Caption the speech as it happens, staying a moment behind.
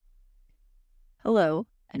Hello,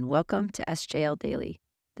 and welcome to SJL Daily.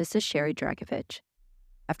 This is Shari Dragovich.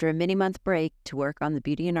 After a mini-month break to work on the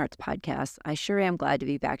Beauty and Arts podcast, I sure am glad to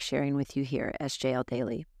be back sharing with you here at SJL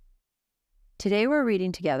Daily. Today we're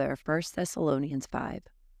reading together 1 Thessalonians 5.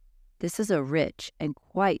 This is a rich and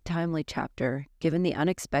quite timely chapter given the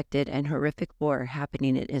unexpected and horrific war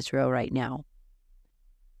happening in Israel right now.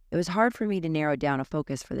 It was hard for me to narrow down a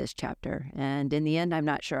focus for this chapter, and in the end I'm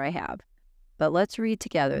not sure I have. But let's read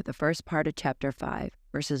together the first part of chapter 5,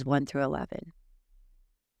 verses 1 through 11.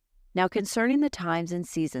 Now concerning the times and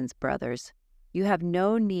seasons, brothers, you have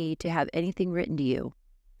no need to have anything written to you.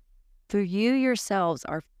 For you yourselves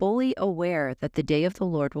are fully aware that the day of the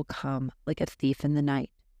Lord will come like a thief in the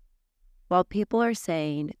night. While people are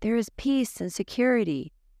saying, there is peace and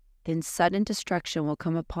security, then sudden destruction will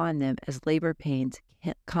come upon them as labor pains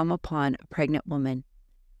come upon a pregnant woman,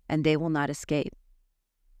 and they will not escape.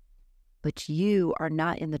 But you are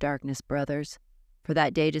not in the darkness, brothers, for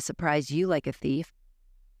that day to surprise you like a thief.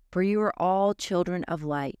 For you are all children of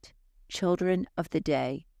light, children of the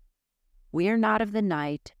day. We are not of the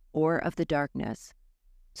night or of the darkness.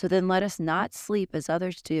 So then let us not sleep as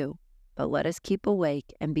others do, but let us keep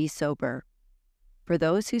awake and be sober. For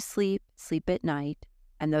those who sleep, sleep at night,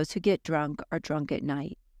 and those who get drunk are drunk at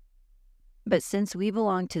night. But since we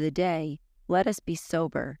belong to the day, let us be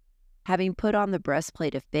sober, having put on the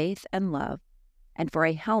breastplate of faith and love, and for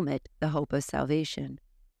a helmet the hope of salvation.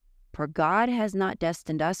 For God has not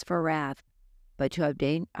destined us for wrath, but to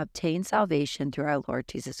obtain salvation through our Lord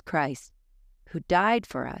Jesus Christ, who died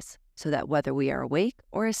for us, so that whether we are awake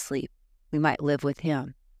or asleep, we might live with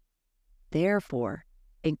him. Therefore,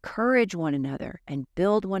 encourage one another and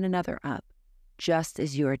build one another up, just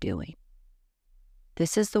as you are doing.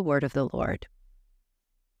 This is the word of the Lord.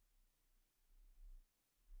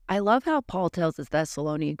 I love how Paul tells the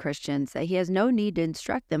Thessalonian Christians that he has no need to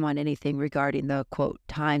instruct them on anything regarding the, quote,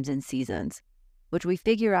 times and seasons, which we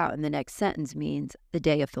figure out in the next sentence means the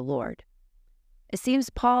day of the Lord. It seems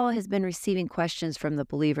Paul has been receiving questions from the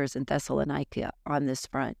believers in Thessalonica on this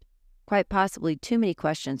front, quite possibly too many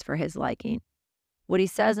questions for his liking. What he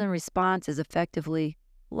says in response is effectively,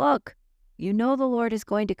 look, you know the Lord is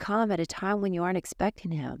going to come at a time when you aren't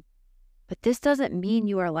expecting him. But this doesn't mean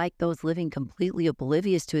you are like those living completely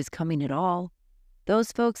oblivious to his coming at all.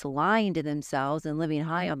 Those folks lying to themselves and living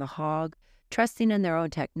high on the hog, trusting in their own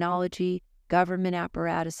technology, government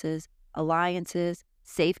apparatuses, alliances,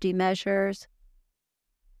 safety measures.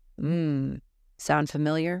 Sound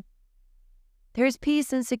familiar? There's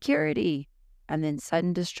peace and security, and then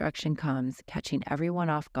sudden destruction comes, catching everyone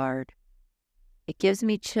off guard. It gives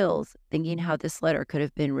me chills thinking how this letter could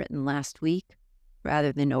have been written last week,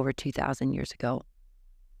 rather than over 2,000 years ago.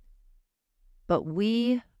 But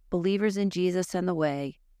we, believers in Jesus and the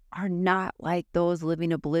way, are not like those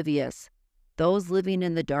living oblivious, those living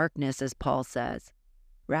in the darkness, as Paul says.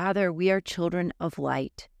 Rather, we are children of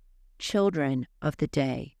light, children of the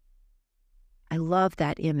day. I love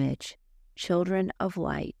that image, children of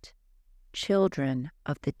light, children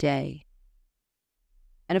of the day.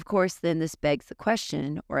 And of course, then this begs the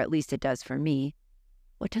question, or at least it does for me,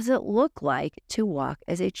 what does it look like to walk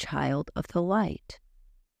as a child of the light?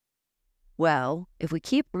 Well, if we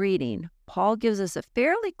keep reading, Paul gives us a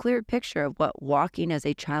fairly clear picture of what walking as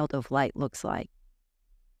a child of light looks like.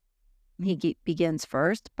 He begins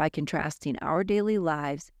first by contrasting our daily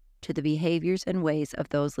lives to the behaviors and ways of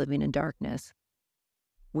those living in darkness.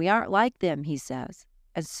 We aren't like them, he says,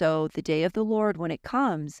 and so the day of the Lord, when it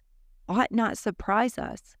comes, ought not surprise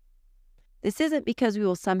us. This isn't because we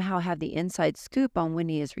will somehow have the inside scoop on when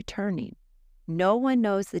he is returning. No one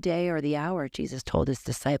knows the day or the hour, Jesus told his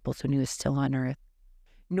disciples when he was still on earth.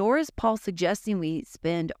 Nor is Paul suggesting we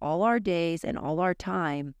spend all our days and all our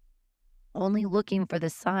time only looking for the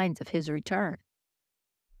signs of his return.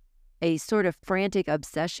 A sort of frantic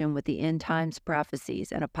obsession with the end times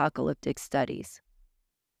prophecies and apocalyptic studies.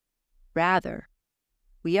 Rather,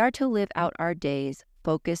 we are to live out our days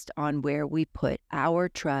focused on where we put our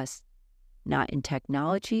trust, not in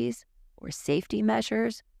technologies or safety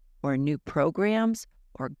measures or new programs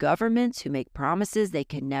or governments who make promises they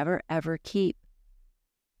can never, ever keep.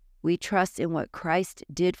 We trust in what Christ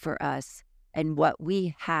did for us and what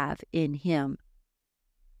we have in him.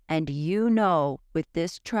 And with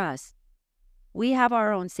this trust, we have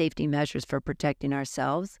our own safety measures for protecting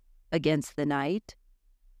ourselves against the night,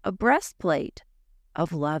 a breastplate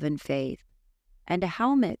of love and faith, and a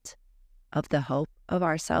helmet of the hope of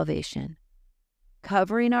our salvation,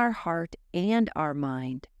 covering our heart and our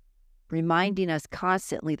mind, reminding us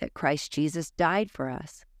constantly that Christ Jesus died for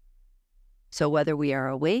us. So whether we are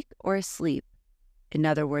awake or asleep, in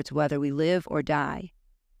other words, whether we live or die,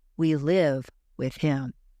 we live with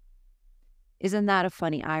him. Isn't that a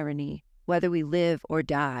funny irony? Whether we live or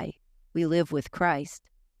die, we live with Christ.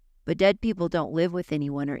 But dead people don't live with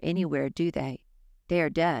anyone or anywhere, do they? They are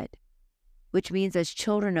dead, which means as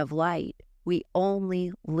children of light, we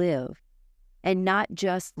only live, and not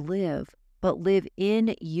just live, but live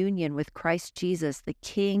in union with Christ Jesus, the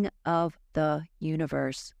King of the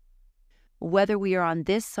universe. Whether we are on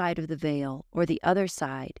this side of the veil or the other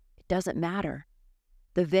side, it doesn't matter.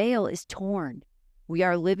 The veil is torn. We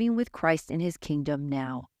are living with Christ in his kingdom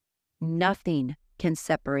now. Nothing can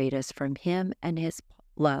separate us from him and his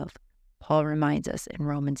love, Paul reminds us in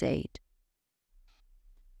Romans 8.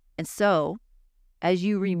 And so, as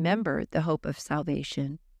you remember the hope of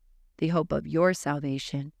salvation, the hope of your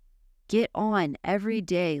salvation, get on every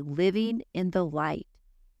day living in the light.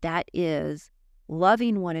 That is,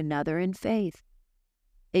 loving one another in faith.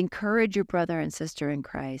 Encourage your brother and sister in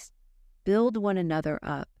Christ. Build one another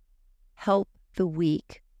up. Help the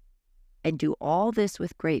weak. And do all this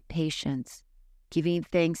with great patience, giving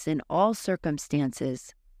thanks in all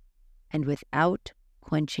circumstances, and without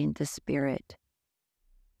quenching the Spirit.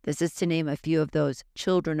 This is to name a few of those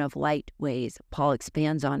children of light ways Paul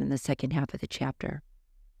expands on in the second half of the chapter.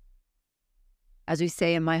 As we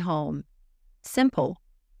say in my home, simple,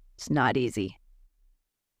 it's not easy.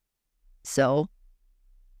 So,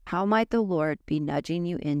 how might the Lord be nudging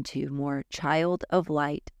you into more child of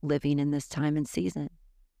light living in this time and season?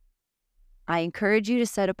 I encourage you to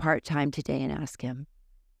set apart time today and ask him.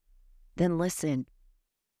 Then listen.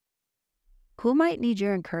 Who might need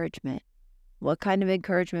your encouragement? What kind of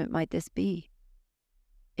encouragement might this be?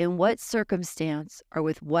 In what circumstance or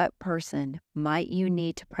with what person might you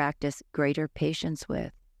need to practice greater patience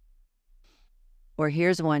with? Or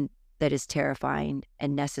here's one that is terrifying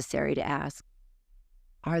and necessary to ask.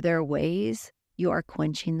 Are there ways you are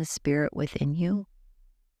quenching the Spirit within you?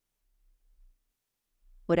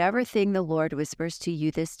 Whatever thing the Lord whispers to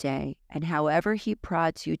you this day, and however he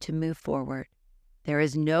prods you to move forward, there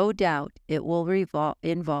is no doubt it will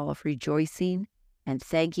involve rejoicing and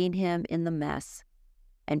thanking him in the mess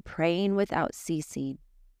and praying without ceasing,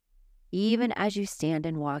 even as you stand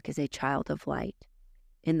and walk as a child of light,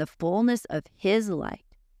 in the fullness of his light,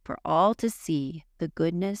 for all to see the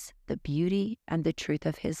goodness, the beauty, and the truth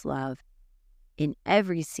of his love in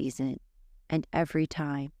every season and every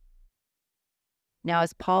time. Now,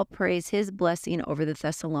 as Paul prays his blessing over the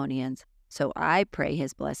Thessalonians, so I pray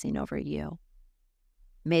his blessing over you.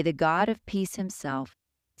 May the God of peace himself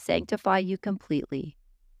sanctify you completely,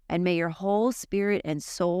 and may your whole spirit and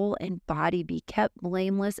soul and body be kept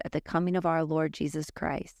blameless at the coming of our Lord Jesus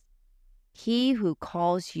Christ. He who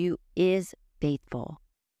calls you is faithful.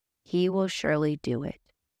 He will surely do it.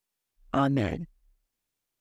 Amen.